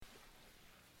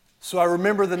So I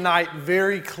remember the night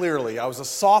very clearly. I was a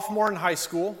sophomore in high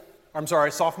school.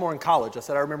 Sophomore in college. I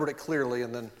said I remembered it clearly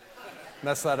and then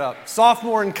messed that up.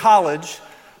 Sophomore in college,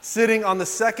 sitting on the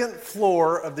second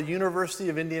floor of the University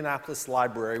of Indianapolis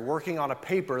library, working on a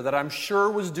paper that I'm sure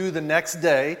was due the next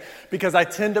day because I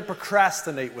tend to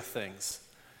procrastinate with things.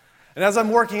 And as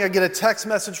I'm working, I get a text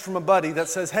message from a buddy that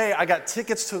says, "Hey, I got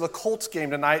tickets to the Colts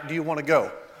game tonight. Do you want to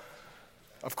go?"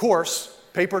 Of course,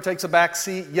 paper takes a back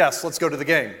seat. Yes, let's go to the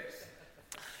game.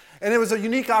 And it was a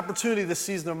unique opportunity this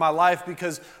season of my life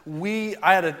because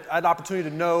I had an opportunity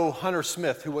to know Hunter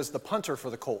Smith, who was the punter for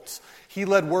the Colts. He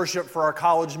led worship for our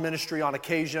college ministry on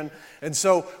occasion. And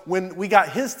so when we got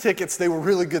his tickets, they were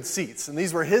really good seats. And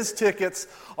these were his tickets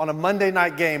on a Monday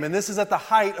night game. And this is at the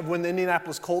height of when the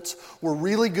Indianapolis Colts were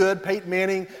really good. Peyton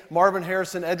Manning, Marvin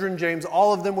Harrison, Edgerrin James,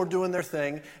 all of them were doing their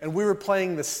thing. And we were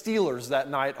playing the Steelers that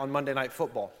night on Monday Night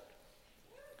Football.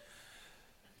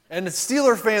 And the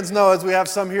Steeler fans know, as we have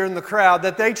some here in the crowd,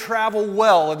 that they travel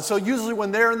well. And so usually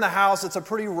when they're in the house, it's a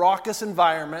pretty raucous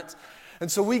environment.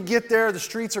 And so we get there, the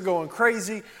streets are going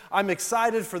crazy. I'm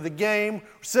excited for the game.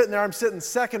 We're sitting there, I'm sitting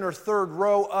second or third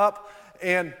row up.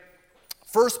 And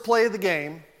first play of the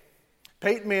game,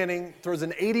 Peyton Manning throws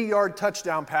an 80-yard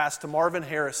touchdown pass to Marvin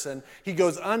Harrison. He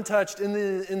goes untouched in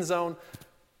the end zone,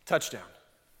 touchdown.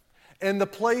 And the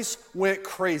place went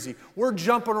crazy. We're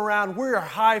jumping around. We're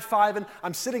high-fiving.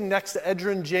 I'm sitting next to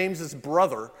Edgerrin James's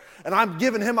brother, and I'm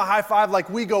giving him a high five like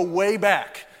we go way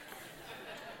back.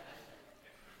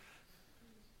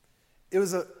 It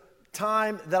was a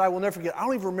time that I will never forget. I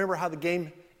don't even remember how the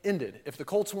game ended, if the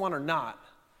Colts won or not.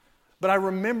 But I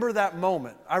remember that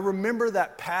moment. I remember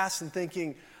that pass and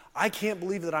thinking, I can't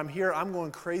believe that I'm here. I'm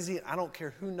going crazy. I don't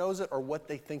care who knows it or what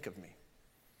they think of me.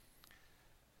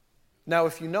 Now,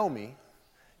 if you know me,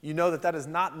 you know that is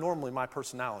not normally my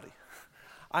personality.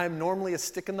 I am normally a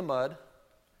stick in the mud.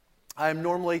 I'm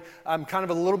kind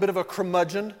of a little bit of a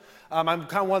curmudgeon. I'm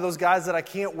kind of one of those guys that I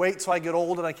can't wait till I get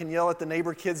old and I can yell at the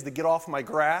neighbor kids to get off my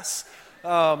grass.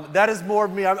 That is more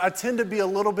of me. I tend to be a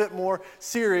little bit more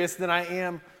serious than I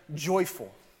am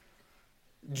joyful.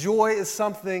 Joy is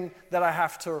something that I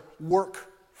have to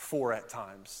work for at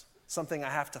times, something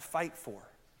I have to fight for.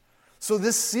 So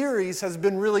this series has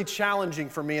been really challenging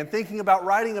for me, and thinking about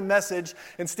writing a message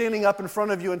and standing up in front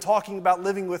of you and talking about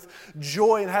living with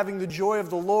joy and having the joy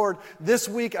of the Lord. This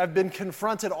week I've been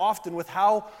confronted often with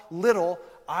how little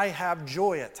I have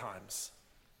joy at times,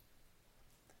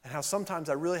 and how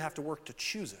sometimes I really have to work to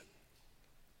choose it.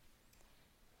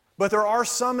 But there are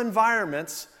some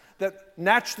environments that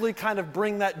naturally kind of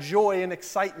bring that joy and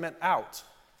excitement out.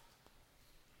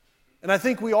 And I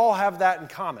think we all have that in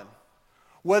common.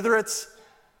 Whether it's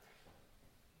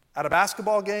at a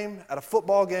basketball game, at a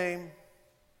football game,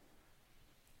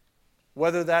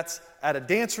 whether that's at a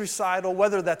dance recital,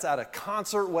 whether that's at a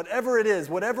concert, whatever it is,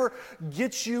 whatever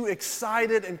gets you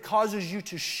excited and causes you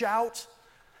to shout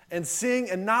and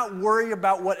sing and not worry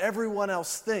about what everyone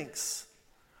else thinks.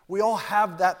 We all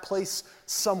have that place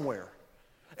somewhere.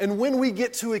 And when we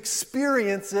get to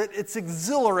experience it, it's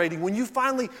exhilarating. When you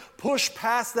finally push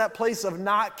past that place of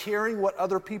not caring what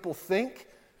other people think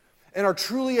and are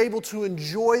truly able to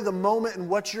enjoy the moment and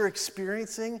what you're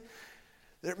experiencing,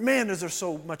 man, is there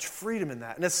so much freedom in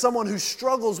that. And as someone who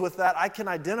struggles with that, I can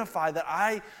identify that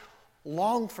I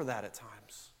long for that at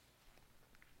times.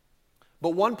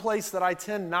 But one place that I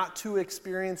tend not to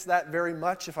experience that very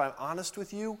much, if I'm honest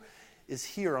with you, is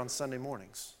here on Sunday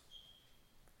mornings.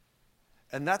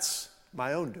 And that's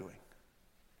my own doing.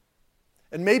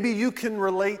 And maybe you can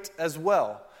relate as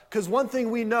well. Because one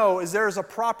thing we know is there is a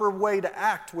proper way to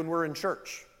act when we're in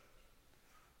church.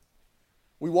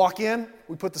 We walk in,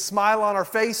 we put the smile on our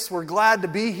face, we're glad to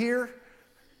be here.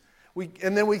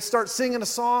 And then we start singing a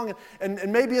song, and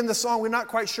maybe in the song we're not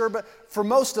quite sure, but for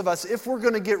most of us, if we're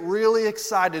going to get really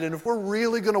excited and if we're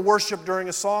really going to worship during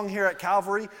a song here at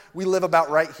Calvary, we live about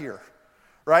right here,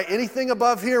 right? Anything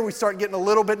above here, we start getting a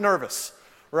little bit nervous,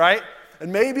 right?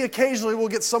 And maybe occasionally we'll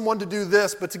get someone to do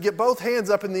this, but to get both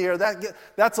hands up in the air,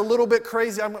 that's a little bit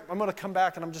crazy. I'm going to come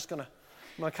back and I'm going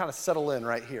to kind of settle in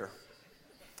right here,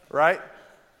 right?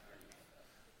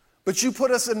 But you put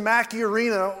us in Mackey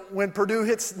Arena when Purdue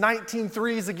hits 19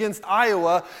 threes against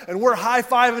Iowa, and we're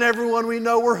high-fiving everyone we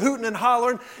know, we're hooting and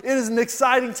hollering. It is an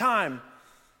exciting time.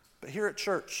 But here at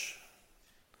church,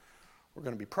 we're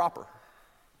going to be proper.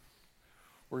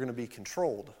 We're going to be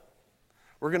controlled.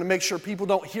 We're going to make sure people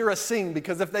don't hear us sing,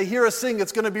 because if they hear us sing,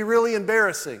 it's going to be really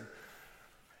embarrassing.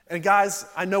 And guys,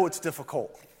 I know it's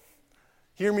difficult.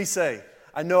 Hear me say,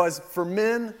 I know as for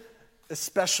men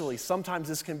especially, sometimes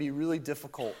this can be really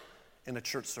difficult in a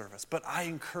church service. But I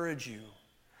encourage you,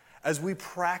 as we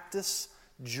practice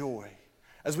joy.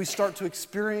 As we start to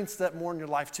experience that more in your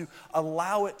life, to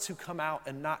allow it to come out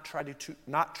and not try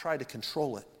to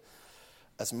control it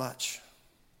as much.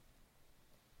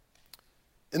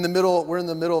 We're in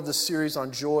the middle of this series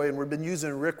on joy, and we've been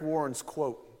using Rick Warren's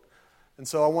quote. And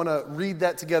so I want to read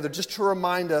that together just to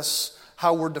remind us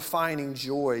how we're defining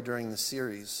joy during the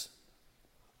series.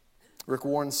 Rick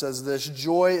Warren says this: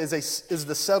 joy is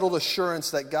the settled assurance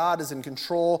that God is in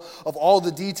control of all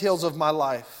the details of my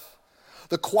life.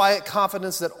 The quiet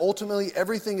confidence that ultimately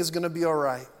everything is going to be all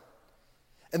right.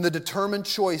 And the determined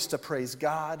choice to praise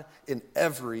God in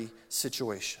every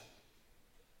situation.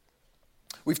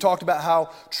 We've talked about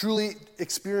how truly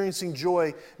experiencing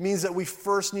joy means that we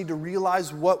first need to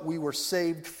realize what we were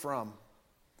saved from.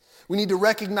 We need to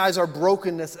recognize our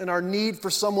brokenness and our need for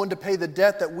someone to pay the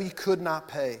debt that we could not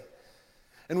pay.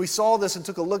 And we saw this and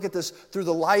took a look at this through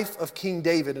the life of King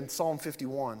David in Psalm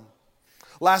 51.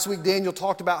 Last week, Daniel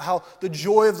talked about how the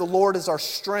joy of the Lord is our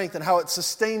strength and how it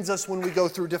sustains us when we go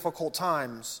through difficult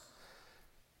times.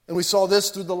 And we saw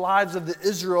this through the lives of the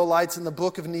Israelites in the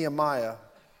book of Nehemiah.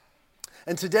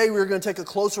 And today we're going to take a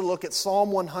closer look at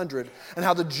Psalm 100 and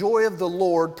how the joy of the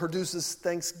Lord produces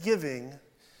thanksgiving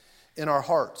in our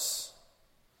hearts.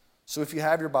 So if you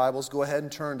have your Bibles, go ahead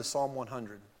and turn to Psalm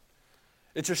 100.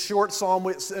 It's a short psalm.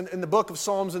 In the book of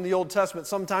Psalms in the Old Testament,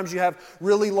 sometimes you have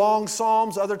really long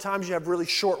psalms, other times you have really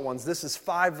short ones. This is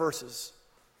 5 verses.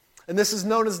 And this is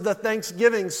known as the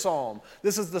Thanksgiving Psalm.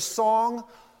 This is the song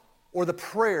or the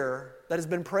prayer that has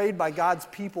been prayed by God's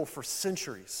people for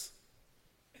centuries.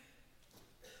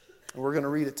 And we're going to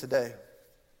read it today.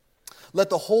 Let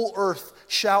the whole earth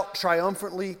shout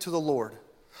triumphantly to the Lord.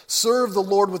 Serve the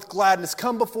Lord with gladness.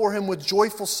 Come before him with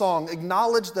joyful song.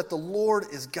 Acknowledge that the Lord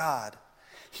is God.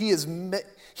 He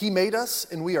made us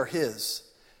and we are his.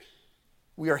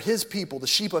 We are his people, the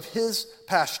sheep of his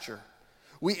pasture.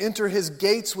 We enter his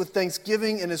gates with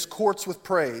thanksgiving and his courts with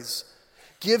praise.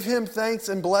 Give him thanks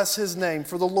and bless his name,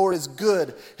 for the Lord is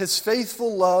good. His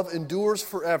faithful love endures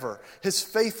forever. His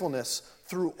faithfulness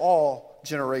through all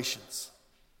generations.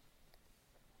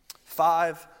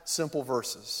 5 simple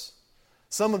verses.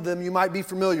 Some of them you might be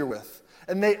familiar with,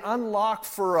 and they unlock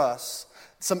for us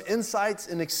some insights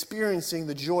in experiencing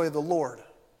the joy of the Lord.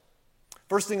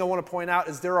 First thing I want to point out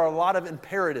is there are a lot of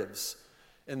imperatives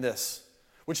in this,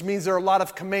 which means there are a lot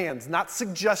of commands, not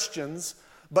suggestions,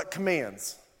 but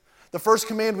commands. The first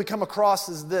command we come across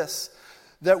is this,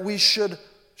 that we should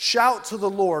shout to the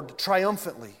Lord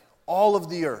triumphantly, all of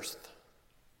the earth.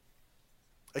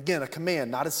 Again, a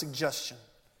command, not a suggestion.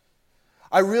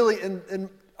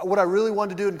 What I really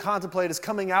wanted to do and contemplate is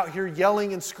coming out here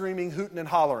yelling and screaming, hooting and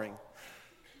hollering.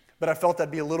 But I felt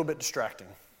that'd be a little bit distracting.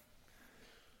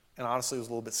 And honestly, it was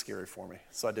a little bit scary for me,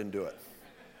 so I didn't do it.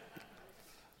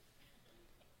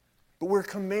 But we're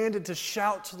commanded to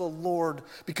shout to the Lord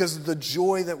because of the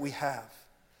joy that we have.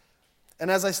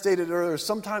 And as I stated earlier,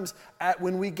 sometimes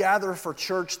when we gather for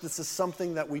church, this is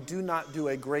something that we do not do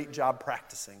a great job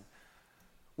practicing.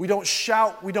 We don't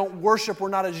shout, we don't worship, we're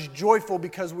not as joyful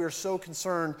because we are so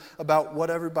concerned about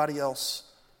what everybody else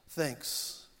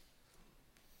thinks.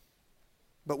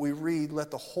 But we read, let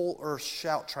the whole earth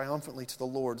shout triumphantly to the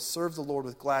Lord. Serve the Lord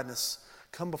with gladness.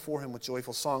 Come before him with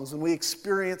joyful songs. When we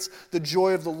experience the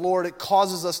joy of the Lord, it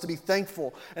causes us to be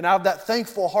thankful. And out of that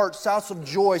thankful heart, shouts of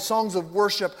joy, songs of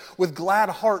worship with glad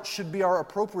hearts should be our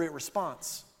appropriate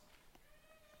response.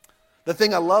 The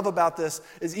thing I love about this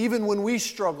is even when we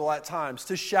struggle at times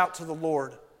to shout to the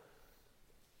Lord,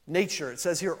 nature, it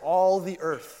says here, all the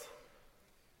earth.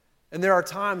 And there are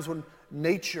times when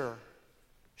nature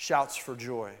shouts for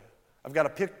joy. I've got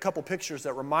a couple pictures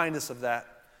that remind us of that.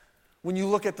 When you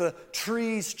look at the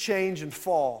trees change and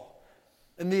fall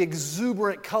and the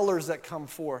exuberant colors that come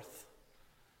forth,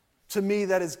 to me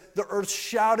that is the earth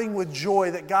shouting with joy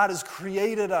that God has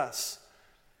created us.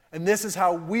 And this is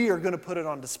how we are going to put it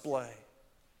on display.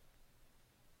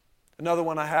 Another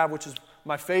one I have, which is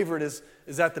my favorite,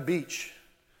 is at the beach.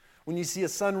 When you see a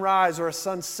sunrise or a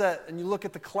sunset and you look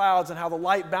at the clouds and how the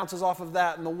light bounces off of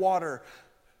that and the water.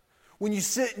 When you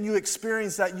sit and you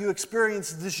experience that, you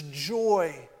experience this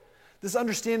joy, this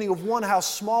understanding of one, how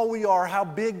small we are, how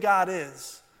big God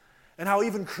is, and how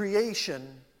even creation,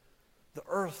 the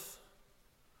earth,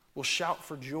 will shout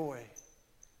for joy.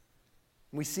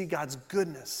 And we see God's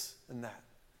goodness in that.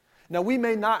 Now, we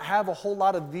may not have a whole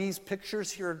lot of these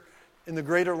pictures here in the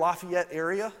greater Lafayette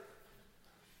area,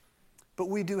 but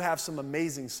we do have some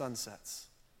amazing sunsets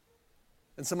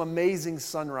and some amazing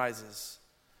sunrises.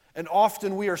 And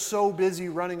often we are so busy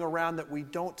running around that we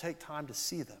don't take time to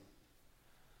see them.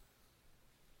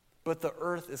 But the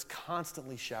earth is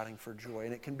constantly shouting for joy,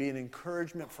 and it can be an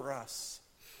encouragement for us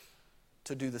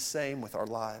to do the same with our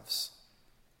lives.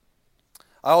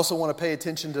 I also want to pay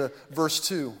attention to verse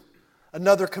 2,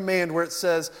 another command where it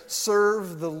says,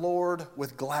 serve the Lord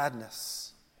with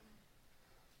gladness.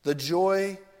 The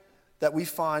joy that we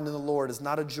find in the Lord is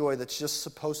not a joy that's just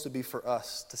supposed to be for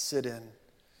us to sit in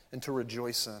and to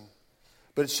rejoice in,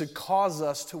 but it should cause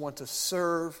us to want to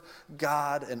serve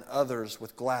God and others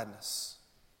with gladness.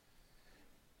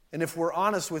 And if we're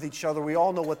honest with each other, we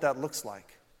all know what that looks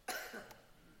like.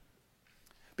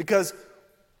 Because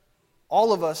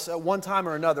all of us at one time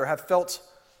or another have felt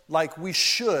like it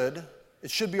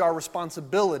should be our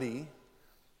responsibility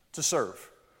to serve,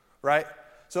 right?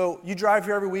 So you drive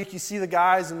here every week, you see the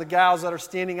guys and the gals that are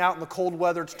standing out in the cold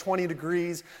weather, it's 20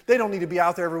 degrees. They don't need to be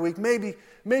out there every week.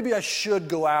 Maybe I should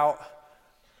go out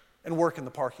and work in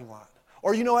the parking lot.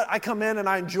 Or you know what, I come in and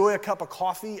I enjoy a cup of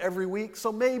coffee every week,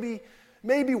 so maybe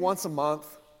once a month,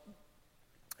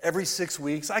 every 6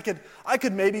 weeks, I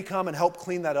could maybe come and help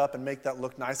clean that up and make that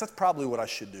look nice. That's probably what I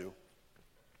should do.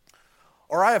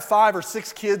 Or I have 5 or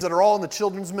 6 kids that are all in the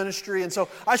children's ministry, and so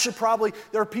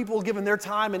there are people giving their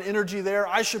time and energy there.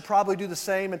 I should probably do the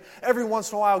same, and every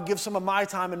once in a while give some of my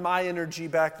time and my energy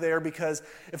back there, because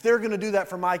if they're going to do that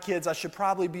for my kids, I should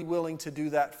probably be willing to do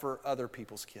that for other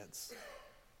people's kids.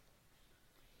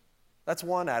 That's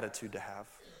one attitude to have.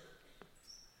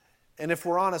 And if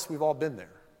we're honest, we've all been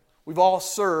there. We've all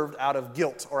served out of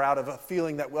guilt or out of a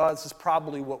feeling that, well, this is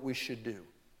probably what we should do.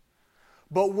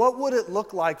 But what would it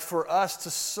look like for us to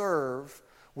serve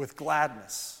with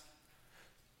gladness?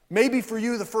 Maybe for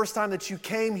you, the first time that you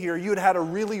came here, you had a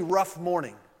really rough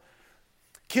morning.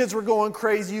 Kids were going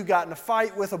crazy. You got in a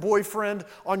fight with a boyfriend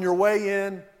on your way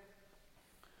in.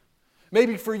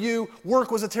 Maybe for you,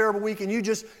 work was a terrible week and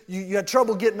you had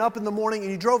trouble getting up in the morning,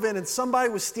 and you drove in and somebody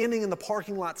was standing in the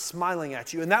parking lot smiling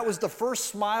at you. And that was the first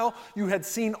smile you had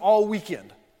seen all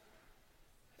weekend.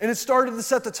 And it started to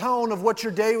set the tone of what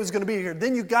your day was going to be here.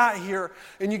 Then you got here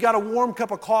and you got a warm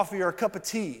cup of coffee or a cup of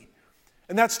tea.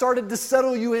 And that started to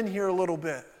settle you in here a little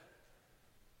bit.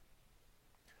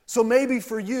 So maybe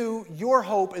for you, your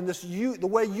hope in the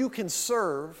way you can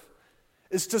serve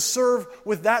is to serve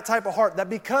with that type of heart, that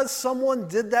because someone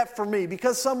did that for me,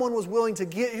 because someone was willing to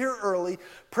get here early,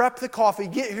 prep the coffee,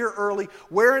 get here early,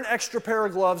 wear an extra pair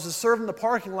of gloves to serve in the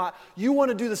parking lot, you want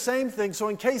to do the same thing, so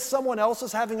in case someone else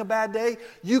is having a bad day,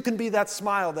 you can be that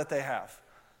smile that they have,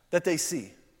 that they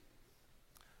see.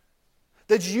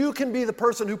 That you can be the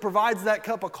person who provides that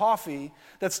cup of coffee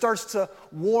that starts to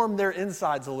warm their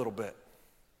insides a little bit.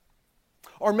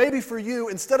 Or maybe for you,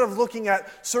 instead of looking at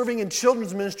serving in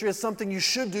children's ministry as something you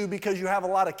should do because you have a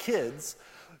lot of kids,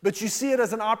 but you see it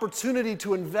as an opportunity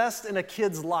to invest in a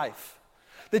kid's life.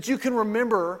 That you can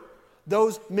remember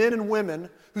those men and women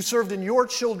who served in your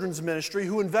children's ministry,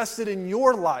 who invested in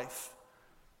your life.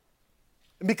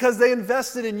 And because they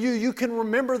invested in you, you can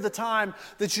remember the time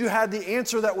that you had the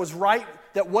answer that was right,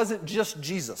 that wasn't just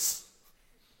Jesus.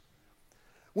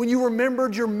 When you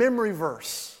remembered your memory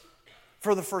verse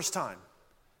for the first time.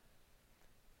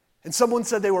 And someone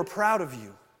said they were proud of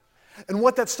you. And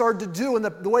what that started to do, and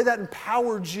the way that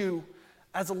empowered you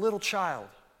as a little child.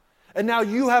 And now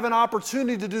you have an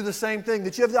opportunity to do the same thing,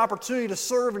 that you have the opportunity to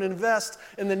serve and invest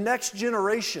in the next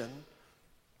generation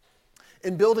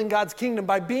in building God's kingdom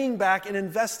by being back and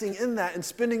investing in that and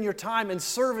spending your time and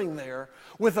serving there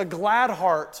with a glad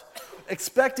heart,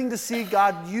 expecting to see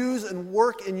God use and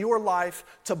work in your life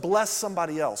to bless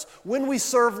somebody else. When we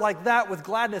serve like that with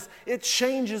gladness, it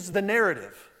changes the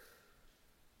narrative.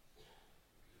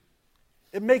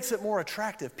 It makes it more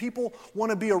attractive. People want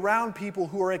to be around people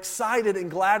who are excited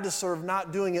and glad to serve,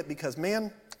 not doing it because,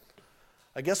 man,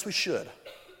 I guess we should.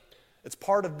 It's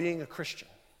part of being a Christian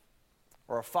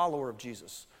or a follower of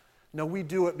Jesus. No, we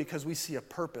do it because we see a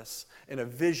purpose and a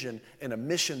vision and a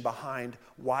mission behind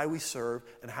why we serve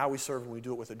and how we serve, and we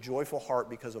do it with a joyful heart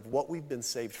because of what we've been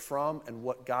saved from and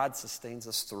what God sustains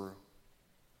us through.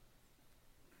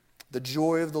 The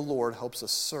joy of the Lord helps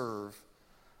us serve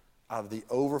out of the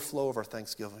overflow of our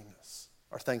thanksfulness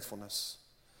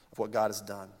of what God has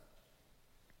done.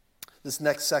 This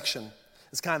next section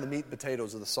is kind of the meat and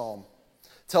potatoes of the psalm.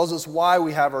 It tells us why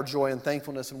we have our joy and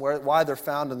thankfulness and why they're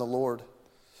found in the Lord.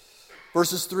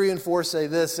 Verses 3 and 4 say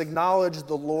this: acknowledge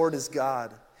the Lord is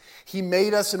God. He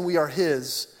made us and we are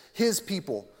His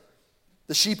people,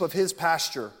 the sheep of His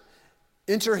pasture.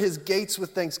 Enter His gates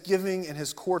with thanksgiving and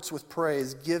His courts with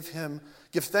praise. Give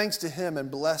thanks to Him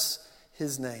and bless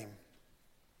His name.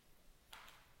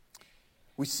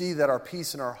 We see that our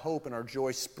peace and our hope and our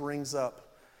joy springs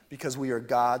up because we are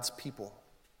God's people.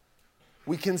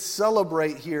 We can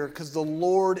celebrate here because the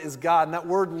Lord is God. And that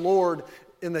word Lord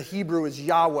in the Hebrew is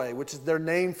Yahweh, which is their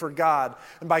name for God.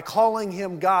 And by calling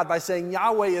him God, by saying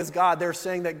Yahweh is God, they're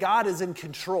saying that God is in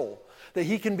control, that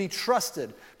he can be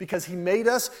trusted because he made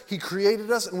us, he created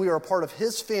us, and we are a part of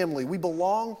his family. We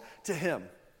belong to him.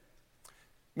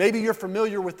 Maybe you're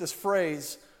familiar with this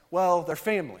phrase, well, they're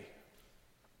family.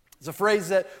 It's a phrase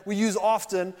that we use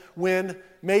often when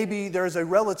maybe there's a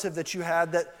relative that you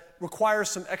had that requires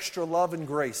some extra love and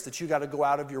grace that you got to go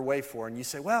out of your way for. And you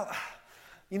say, well,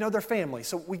 you know, they're family,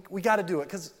 so we got to do it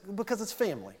because it's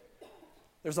family.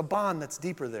 There's a bond that's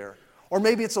deeper there. Or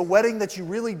maybe it's a wedding that you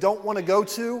really don't want to go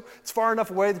to. It's far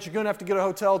enough away that you're going to have to get a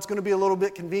hotel. It's going to be a little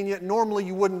bit convenient. Normally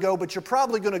you wouldn't go, but you're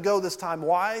probably going to go this time.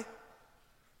 Why?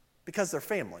 Because they're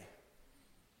family.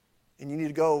 And you need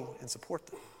to go and support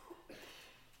them.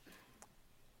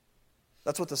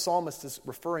 That's what the psalmist is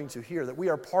referring to here, that we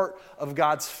are part of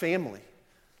God's family.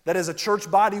 That as a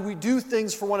church body, we do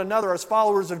things for one another as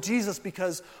followers of Jesus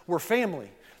because we're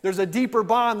family. There's a deeper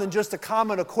bond than just a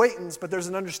common acquaintance, but there's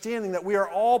an understanding that we are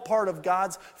all part of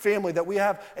God's family, that we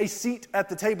have a seat at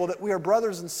the table, that we are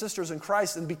brothers and sisters in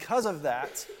Christ, and because of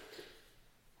that,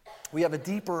 we have a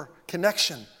deeper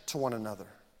connection to one another.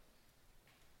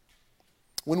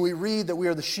 When we read that we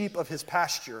are the sheep of his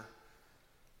pasture,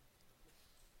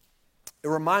 it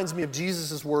reminds me of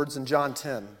Jesus' words in John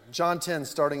 10. John 10,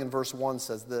 starting in verse 1,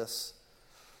 says this: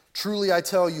 "Truly I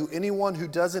tell you, anyone who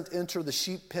doesn't enter the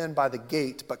sheep pen by the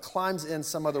gate, but climbs in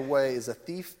some other way, is a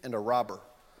thief and a robber.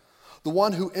 The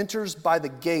one who enters by the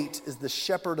gate is the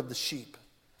shepherd of the sheep.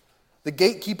 The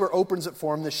gatekeeper opens it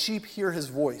for him. The sheep hear his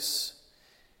voice.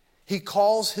 He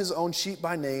calls his own sheep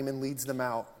by name and leads them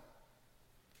out.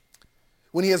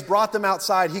 When he has brought them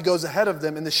outside, he goes ahead of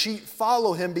them, and the sheep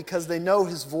follow him because they know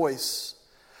his voice.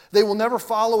 They will never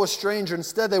follow a stranger.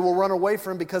 Instead, they will run away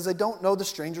from him because they don't know the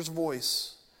stranger's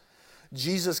voice."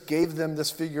 Jesus gave them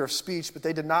this figure of speech, but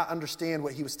they did not understand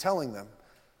what he was telling them.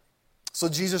 So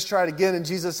Jesus tried again, and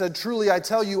Jesus said, "Truly I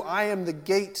tell you, I am the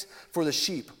gate for the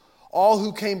sheep. All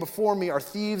who came before me are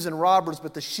thieves and robbers,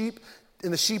 but the sheep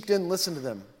didn't listen to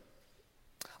them.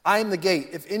 I am the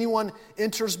gate. If anyone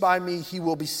enters by me, he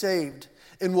will be saved,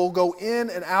 and will go in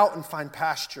and out and find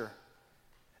pasture.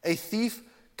 A thief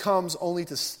comes only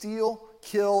to steal,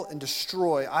 kill, and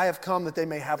destroy. I have come that they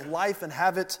may have life and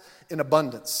have it in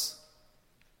abundance.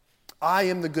 I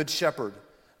am the good shepherd.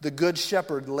 The good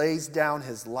shepherd lays down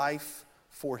his life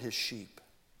for his sheep."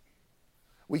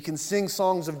 We can sing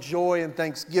songs of joy and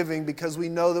thanksgiving because we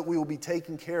know that we will be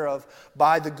taken care of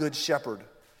by the good shepherd.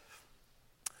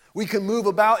 We can move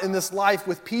about in this life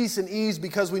with peace and ease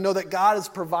because we know that God is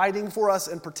providing for us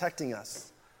and protecting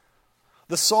us.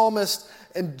 The psalmist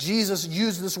and Jesus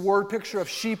used this word picture of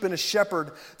sheep and a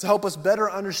shepherd to help us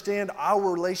better understand our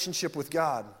relationship with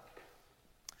God.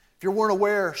 If you weren't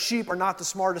aware, sheep are not the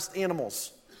smartest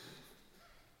animals.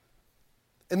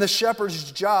 And the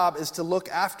shepherd's job is to look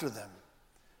after them.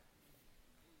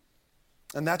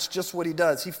 And that's just what he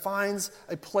does. He finds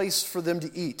a place for them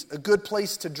to eat, a good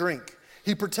place to drink.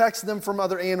 He protects them from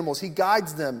other animals. He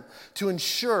guides them to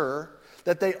ensure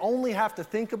that they only have to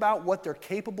think about what they're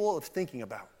capable of thinking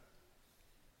about.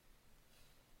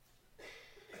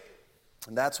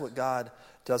 And that's what God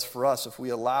does for us if we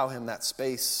allow him that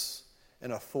space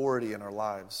and authority in our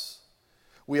lives.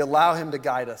 We allow him to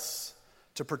guide us,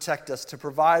 to protect us, to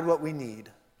provide what we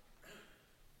need.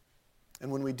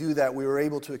 And when we do that, we are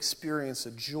able to experience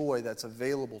a joy that's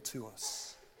available to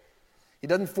us. He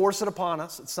doesn't force it upon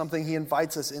us. It's something he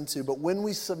invites us into. But when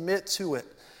we submit to it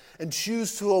and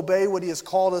choose to obey what he has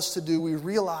called us to do, we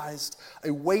realize a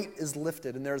weight is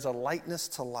lifted and there's a lightness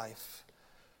to life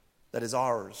that is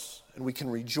ours. And we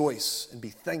can rejoice and be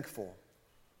thankful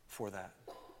for that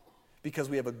because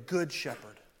we have a good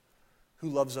shepherd who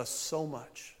loves us so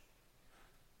much.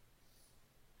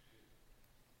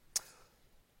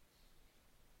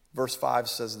 Verse 5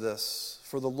 says this: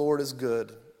 "For the Lord is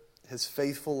good. His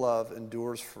faithful love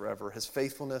endures forever. His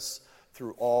faithfulness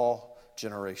through all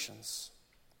generations."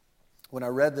 When I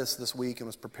read this week and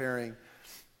was preparing,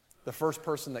 the first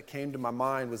person that came to my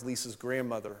mind was Lisa's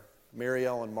grandmother, Mary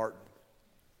Ellen Martin.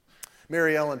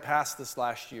 Mary Ellen passed this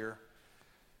last year.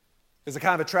 It was a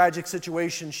kind of a tragic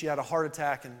situation. She had a heart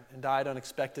attack and died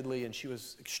unexpectedly, and she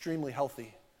was extremely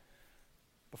healthy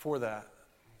before that.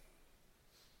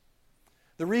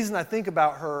 The reason I think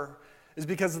about her is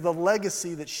because of the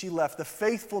legacy that she left, the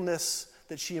faithfulness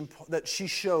that she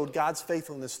showed, God's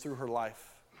faithfulness through her life.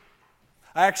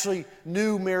 I actually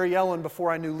knew Mary Ellen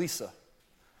before I knew Lisa.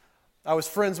 I was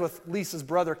friends with Lisa's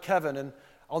brother, Kevin, and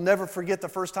I'll never forget the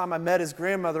first time I met his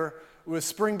grandmother. It was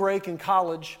spring break in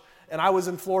college, and I was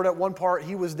in Florida at one part.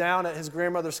 He was down at his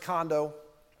grandmother's condo,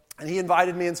 and he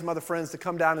invited me and some other friends to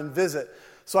come down and visit.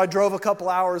 So I drove a couple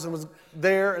hours and was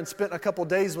there and spent a couple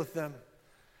days with them.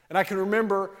 And I can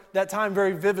remember that time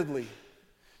very vividly.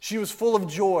 She was full of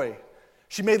joy.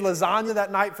 She made lasagna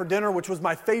that night for dinner, which was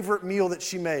my favorite meal that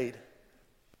she made.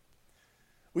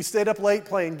 We stayed up late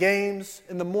playing games.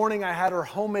 In the morning, I had her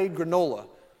homemade granola.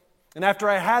 And after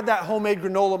I had that homemade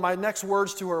granola, my next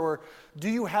words to her were, "Do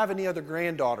you have any other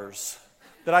granddaughters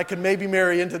that I could maybe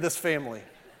marry into this family?"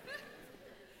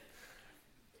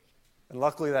 And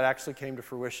luckily, that actually came to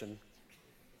fruition.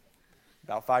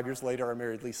 About 5 years later, I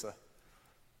married Lisa.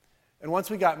 And once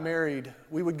we got married,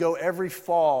 we would go every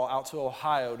fall out to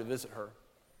Ohio to visit her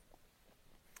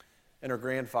and her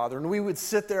grandfather. And we would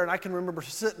sit there, and I can remember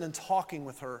sitting and talking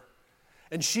with her.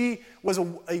 And she was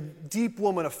a deep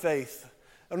woman of faith.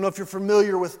 I don't know if you're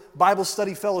familiar with Bible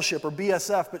Study Fellowship or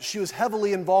BSF, but she was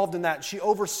heavily involved in that. She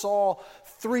oversaw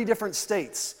 3 different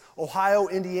states, Ohio,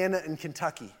 Indiana, and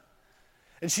Kentucky.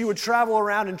 And she would travel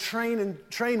around and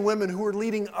train women who were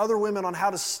leading other women on how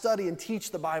to study and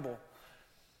teach the Bible.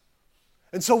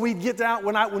 And so we'd get down,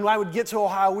 when I would get to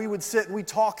Ohio, we would sit and we'd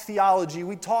talk theology.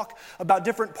 We'd talk about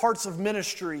different parts of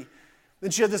ministry.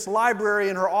 Then she had this library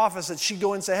in her office that she'd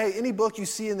go and say, "Hey, any book you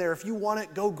see in there, if you want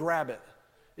it, go grab it.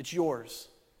 It's yours."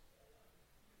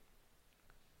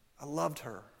 I loved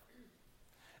her.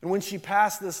 And when she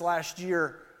passed this last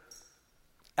year,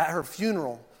 at her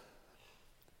funeral,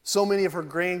 so many of her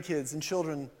grandkids and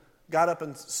children got up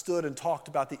and stood and talked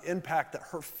about the impact that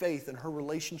her faith and her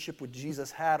relationship with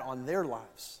Jesus had on their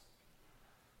lives.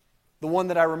 The one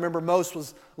that I remember most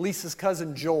was Lisa's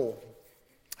cousin Joel,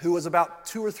 who was about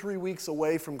 2 or 3 weeks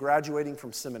away from graduating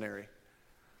from seminary.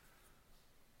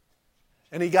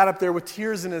 And he got up there with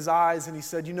tears in his eyes and he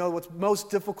said, "You know, what's most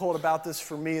difficult about this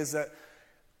for me is that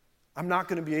I'm not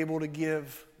going to be able to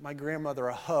give my grandmother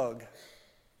a hug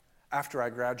after I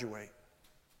graduate."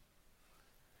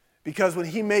 Because when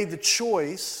he made the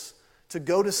choice to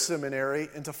go to seminary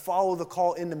and to follow the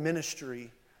call into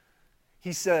ministry,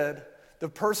 he said, "The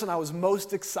person I was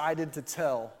most excited to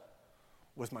tell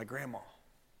was my grandma."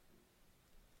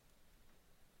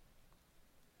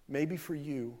 Maybe for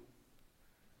you,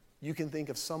 you can think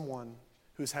of someone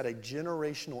who's had a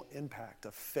generational impact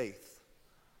of faith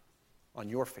on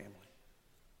your family.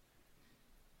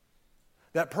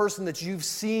 That person that you've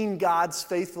seen God's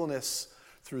faithfulness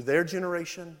through their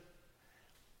generation,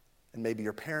 and maybe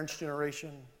your parents'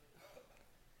 generation,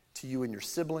 to you and your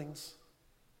siblings,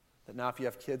 that now if you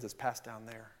have kids, it's passed down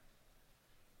there.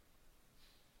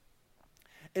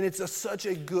 And it's such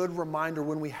a good reminder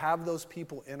when we have those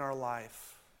people in our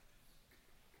life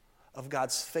of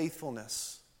God's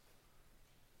faithfulness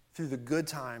through the good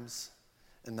times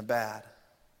and the bad.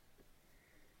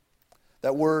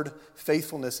 That word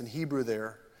faithfulness in Hebrew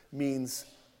there means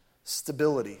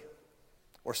stability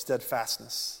or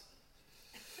steadfastness.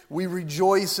 We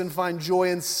rejoice and find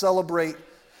joy and celebrate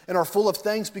and are full of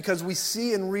thanks because we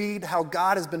see and read how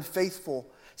God has been faithful,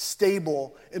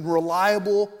 stable, and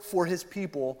reliable for his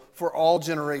people for all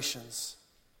generations.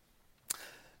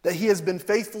 That he has been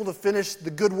faithful to finish the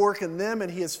good work in them,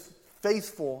 and he is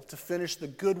faithful to finish the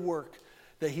good work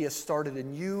that he has started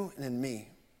in you and in me.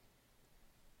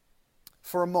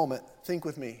 For a moment, think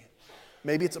with me.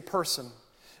 Maybe it's a person.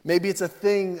 Maybe it's a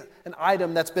thing, an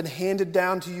item that's been handed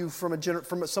down to you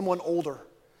from someone older.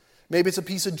 Maybe it's a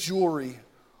piece of jewelry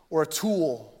or a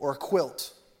tool or a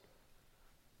quilt.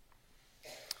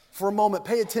 For a moment,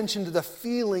 pay attention to the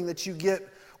feeling that you get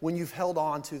when you've held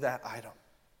on to that item.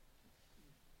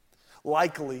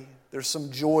 Likely, there's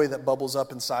some joy that bubbles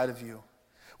up inside of you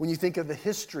when you think of the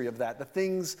history of that, the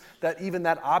things that even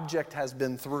that object has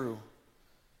been through.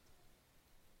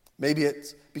 Maybe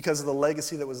it's because of the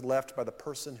legacy that was left by the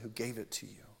person who gave it to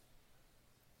you.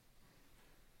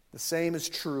 The same is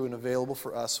true and available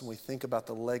for us when we think about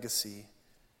the legacy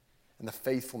and the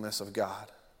faithfulness of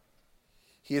God.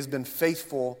 He has been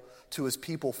faithful to his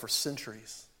people for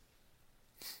centuries.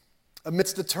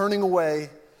 Amidst the turning away,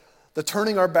 the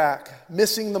turning our back,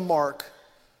 missing the mark,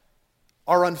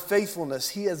 our unfaithfulness,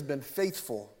 he has been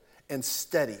faithful and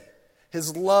steady.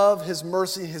 His love, his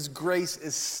mercy, his grace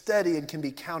is steady and can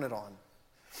be counted on.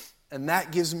 And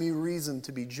that gives me reason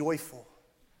to be joyful,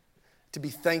 to be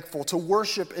thankful, to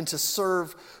worship and to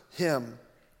serve him.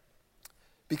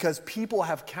 Because people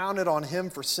have counted on him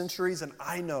for centuries, and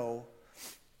I know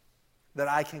that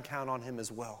I can count on him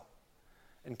as well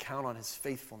and count on his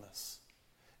faithfulness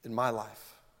in my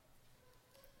life.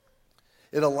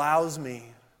 It allows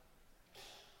me,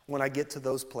 when I get to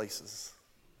those places,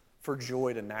 for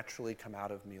joy to naturally come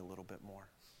out of me a little bit more.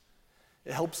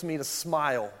 It helps me to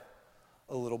smile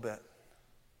a little bit.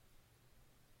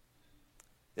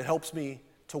 It helps me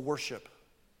to worship.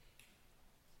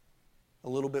 a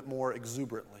little bit more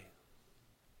exuberantly.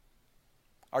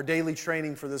 Our daily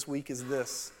training for this week is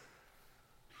this.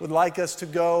 Would like us to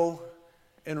go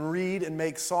and read and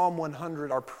make Psalm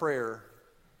 100 our prayer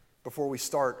before we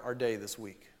start our day this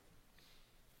week.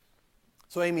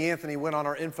 So Amy Anthony went on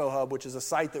our Info Hub, which is a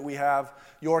site that we have,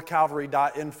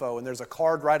 yourcalvary.info, and there's a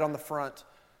card right on the front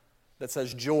that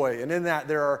says joy. And in that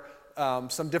there are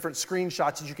some different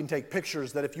screenshots that you can take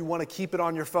pictures that if you want to keep it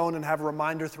on your phone and have a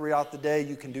reminder throughout the day,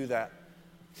 you can do that.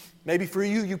 Maybe for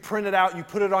you, you print it out, you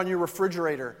put it on your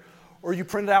refrigerator, or you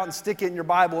print it out and stick it in your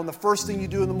Bible, and the first thing you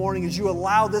do in the morning is you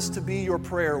allow this to be your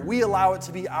prayer. We allow it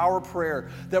to be our prayer,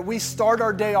 that we start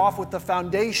our day off with the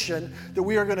foundation that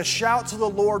we are going to shout to the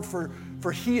Lord for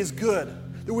He is good,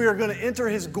 that we are going to enter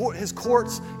His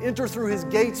courts, enter through His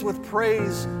gates with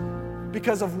praise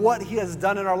because of what He has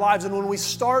done in our lives. And when we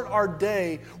start our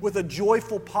day with a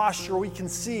joyful posture, we can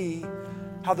see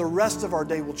how the rest of our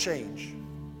day will change.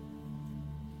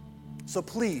 So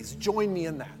please, join me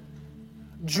in that.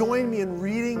 Join me in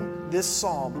reading this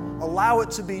psalm. Allow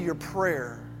it to be your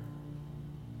prayer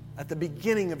at the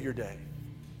beginning of your day.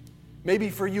 Maybe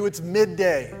for you it's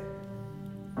midday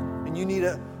and you need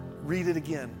to read it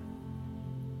again.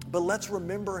 But let's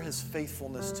remember His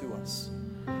faithfulness to us.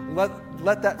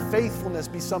 Let that faithfulness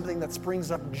be something that springs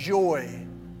up joy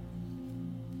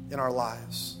in our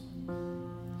lives.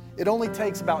 It only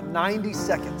takes about 90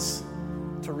 seconds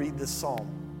to read this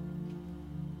psalm.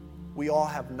 We all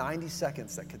have 90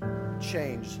 seconds that could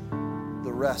change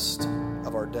the rest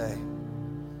of our day.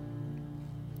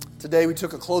 Today we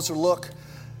took a closer look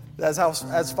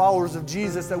as followers of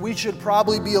Jesus that we should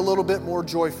probably be a little bit more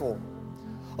joyful,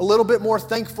 a little bit more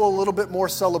thankful, a little bit more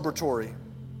celebratory.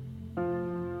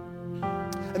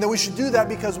 And that we should do that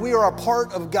because we are a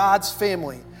part of God's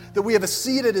family, that we have a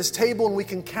seat at His table and we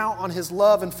can count on His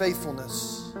love and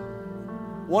faithfulness.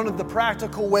 One of the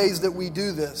practical ways that we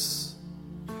do this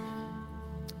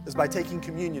is by taking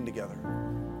communion together.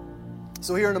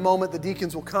 So here in a moment, the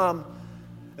deacons will come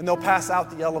and they'll pass out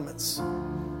the elements.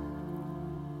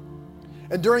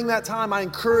 And during that time, I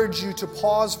encourage you to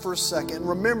pause for a second and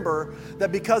remember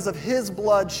that because of His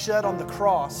blood shed on the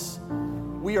cross,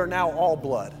 we are now all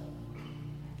blood.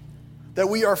 That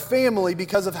we are family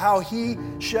because of how He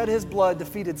shed His blood,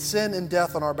 defeated sin and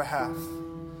death on our behalf.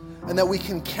 And that we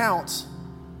can count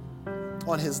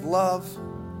on His love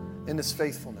and His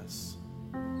faithfulness.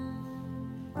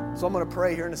 So I'm going to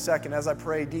pray here in a second. As I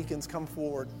pray, deacons, come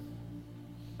forward.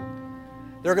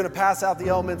 They're going to pass out the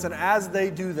elements, and as they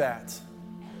do that,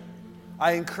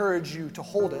 I encourage you to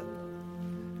hold it.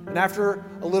 And after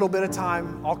a little bit of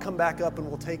time, I'll come back up and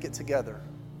we'll take it together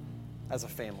as a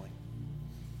family.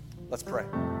 Let's pray.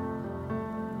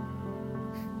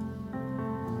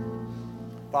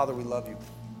 Father, we love You.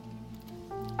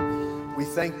 We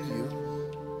thank You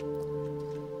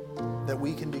that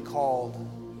we can be called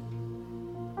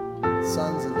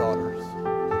sons and daughters,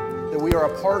 that we are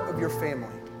a part of Your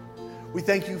family. We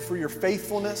thank You for Your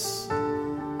faithfulness.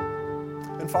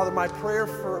 And Father, my prayer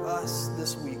for us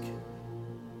this week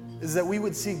is that we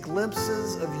would see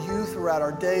glimpses of You throughout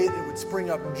our day. It would spring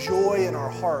up joy in our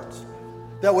hearts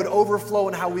that would overflow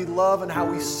in how we love and how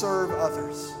we serve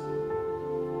others.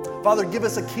 Father, give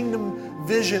us a kingdom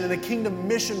vision and a kingdom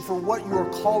mission for what You are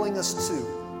calling us to,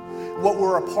 what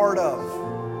we're a part of.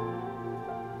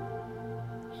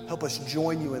 Help us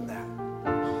join You in that.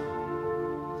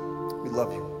 We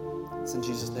love You. It's in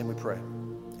Jesus' name we pray.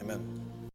 Amen.